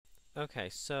Okay,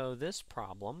 so this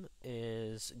problem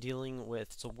is dealing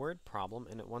with, it's a word problem,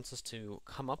 and it wants us to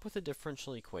come up with a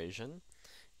differential equation,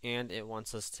 and it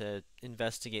wants us to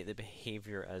investigate the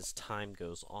behavior as time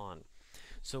goes on.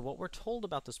 So what we're told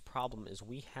about this problem is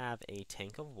we have a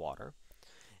tank of water,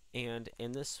 and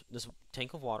in this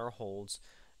tank of water holds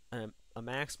a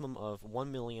maximum of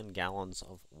 1 million gallons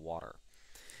of water.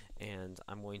 And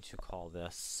I'm going to call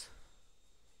this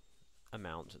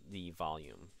amount the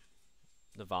volume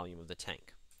of the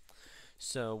tank.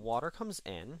 So water comes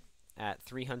in at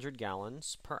 300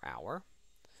 gallons per hour,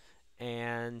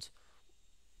 and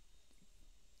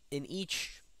in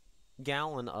each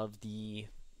gallon of the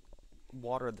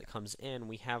water that comes in,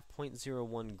 we have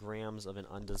 0.01 grams of an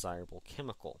undesirable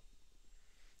chemical.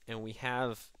 And we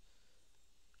have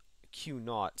Q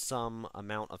naught, some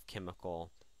amount of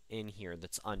chemical in here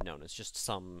that's unknown. It's just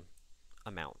some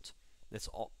amount that's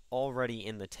already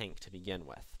in the tank to begin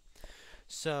with.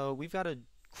 So we've got to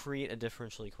create a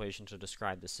differential equation to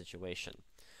describe this situation.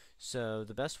 So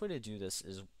the best way to do this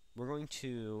is we're going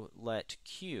to let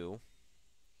Q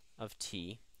of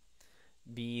t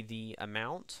be the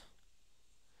amount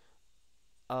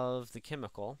of the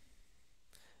chemical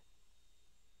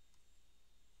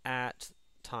at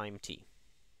time t.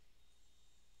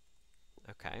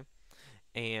 Okay,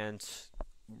 and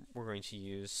we're going to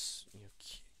use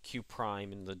Q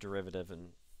prime in the derivative and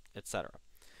etc.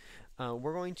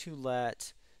 We're going to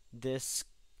let this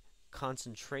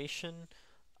concentration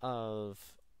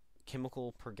of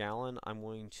chemical per gallon, I'm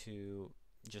going to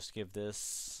just give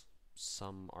this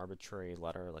some arbitrary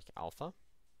letter like alpha.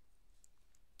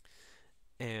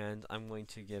 And I'm going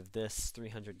to give this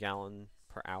 300 gallon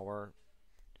per hour,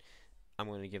 I'm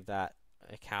going to give that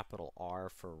a capital R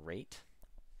for rate.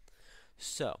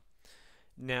 So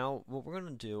now what we're going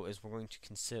to do is we're going to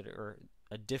consider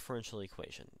a differential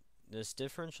equation. This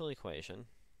differential equation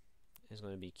is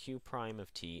going to be Q prime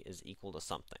of t is equal to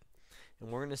something.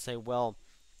 And we're going to say, well,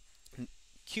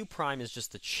 Q prime is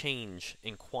just the change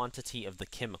in quantity of the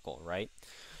chemical, right?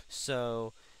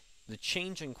 So the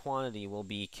change in quantity will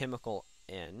be chemical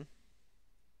in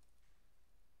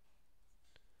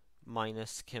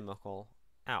minus chemical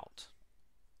out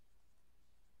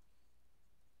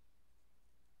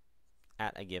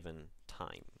at a given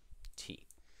time, t.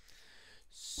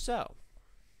 So,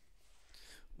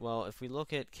 well, if we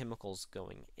look at chemicals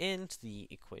going into the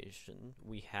equation,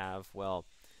 we have, well,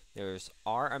 there's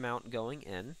R amount going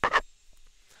in,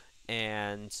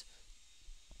 and,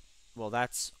 well,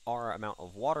 that's R amount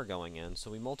of water going in,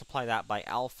 so we multiply that by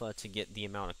alpha to get the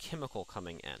amount of chemical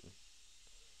coming in.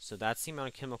 So that's the amount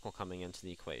of chemical coming into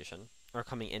the equation, or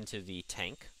coming into the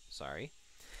tank, sorry.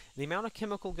 The amount of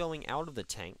chemical going out of the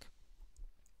tank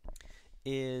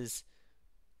is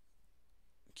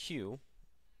Q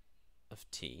of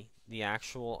t, the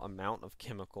actual amount of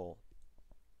chemical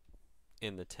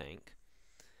in the tank,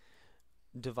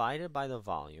 divided by the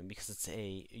volume, because it's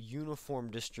a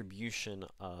uniform distribution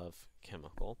of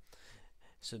chemical.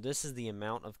 So this is the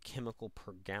amount of chemical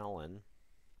per gallon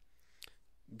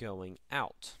going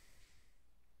out.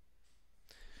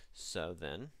 So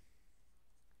then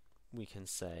we can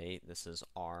say this is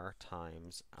R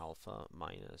times alpha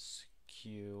minus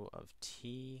Q of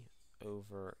t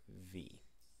over V.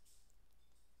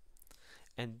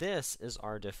 And this is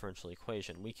our differential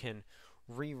equation. We can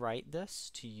rewrite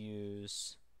this to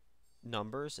use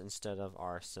numbers instead of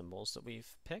our symbols that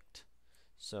we've picked.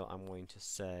 So I'm going to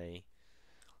say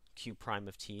Q prime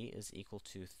of t is equal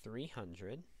to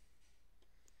 300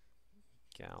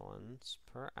 gallons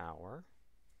per hour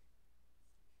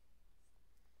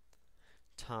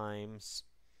times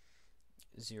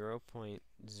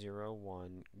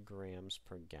 0.01 grams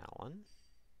per gallon,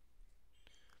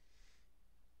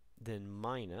 then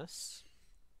minus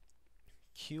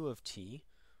Q of t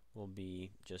will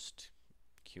be just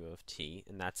Q of t,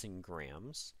 and that's in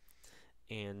grams,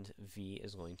 and V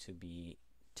is going to be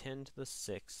 10 to the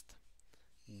 6th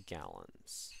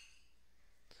gallons.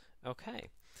 Okay,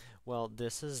 well,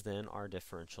 this is then our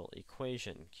differential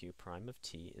equation. Q prime of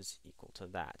t is equal to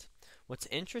that. What's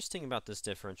interesting about this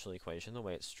differential equation, the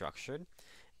way it's structured,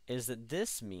 is that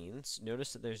this means,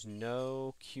 notice that there's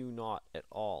no Q naught at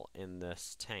all in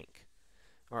this tank,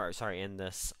 or sorry, in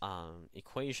this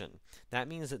equation. That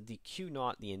means that the Q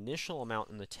naught, the initial amount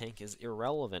in the tank, is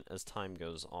irrelevant as time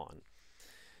goes on.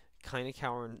 Kind of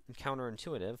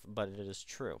counterintuitive, but it is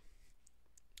true.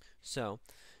 So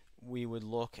we would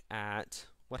look at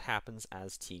what happens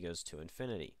as t goes to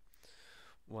infinity.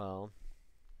 Well,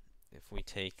 if we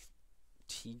take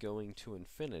t going to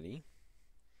infinity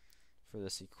for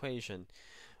this equation,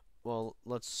 well,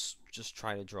 let's just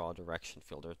try to draw a direction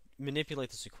field, or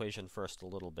manipulate this equation first a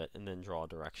little bit, and then draw a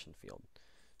direction field.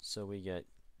 So we get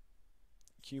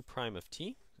q prime of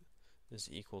t is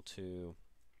equal to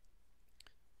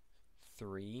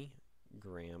 3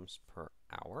 grams per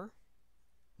hour,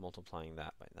 multiplying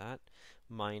that by that,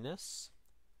 minus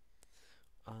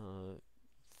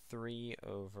 3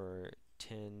 over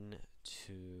 10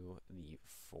 to the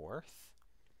 4th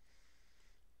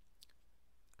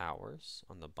hours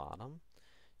on the bottom,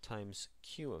 times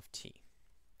q of t.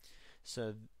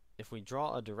 So if we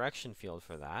draw a direction field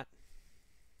for that,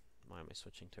 why am I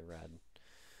switching to red?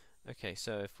 Okay,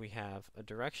 so if we have a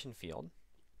direction field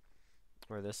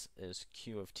where this is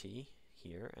q of t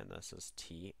here and this is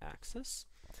t axis,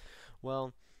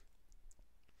 well,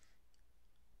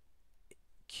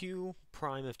 q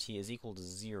prime of t is equal to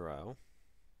 0.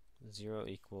 0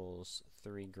 equals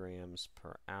 3 grams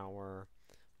per hour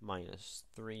minus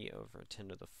 3 over 10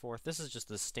 to the 4th. This is just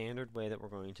the standard way that we're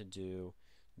going to do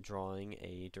drawing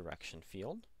a direction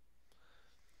field.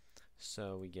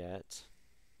 So we get,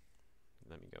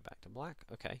 let me go back to black.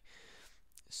 Okay,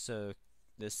 so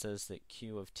this says that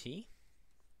q of t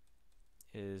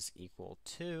is equal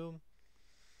to,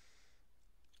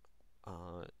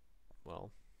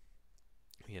 well,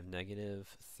 we have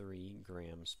negative 3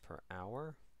 grams per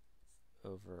hour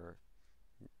over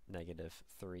negative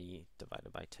 3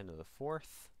 divided by 10 to the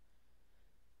 4th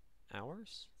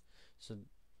hours. So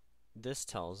this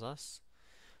tells us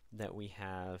that we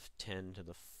have 10 to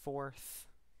the 4th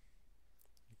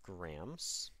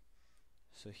grams.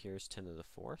 So here's 10 to the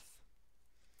 4th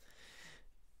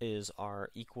is our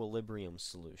equilibrium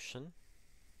solution.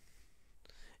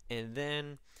 And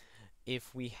then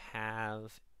if we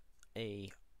have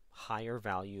a higher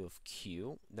value of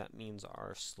q, that means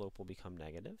our slope will become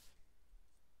negative.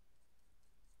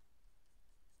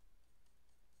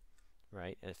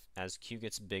 Right? As q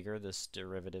gets bigger, this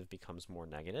derivative becomes more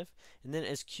negative. And then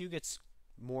as q gets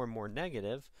more and more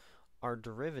negative, our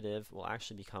derivative will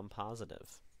actually become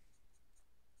positive.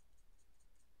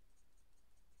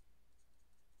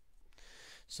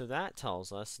 So that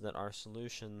tells us that our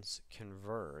solutions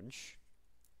converge.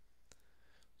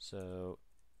 So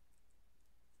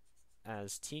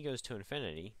as t goes to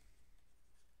infinity,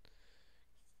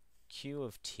 q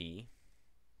of t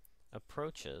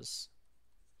approaches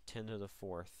 10 to the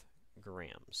 4th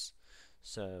grams.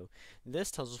 So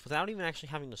this tells us, without even actually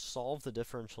having to solve the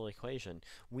differential equation,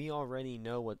 we already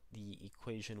know what the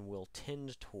equation will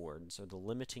tend towards, or the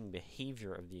limiting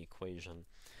behavior of the equation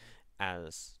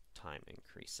as time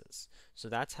increases. So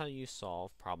that's how you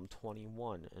solve problem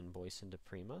 21 in Boyce and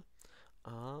DiPrima.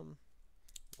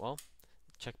 Well,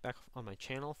 check back on my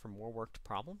channel for more worked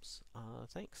problems.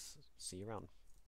 Thanks. See you around.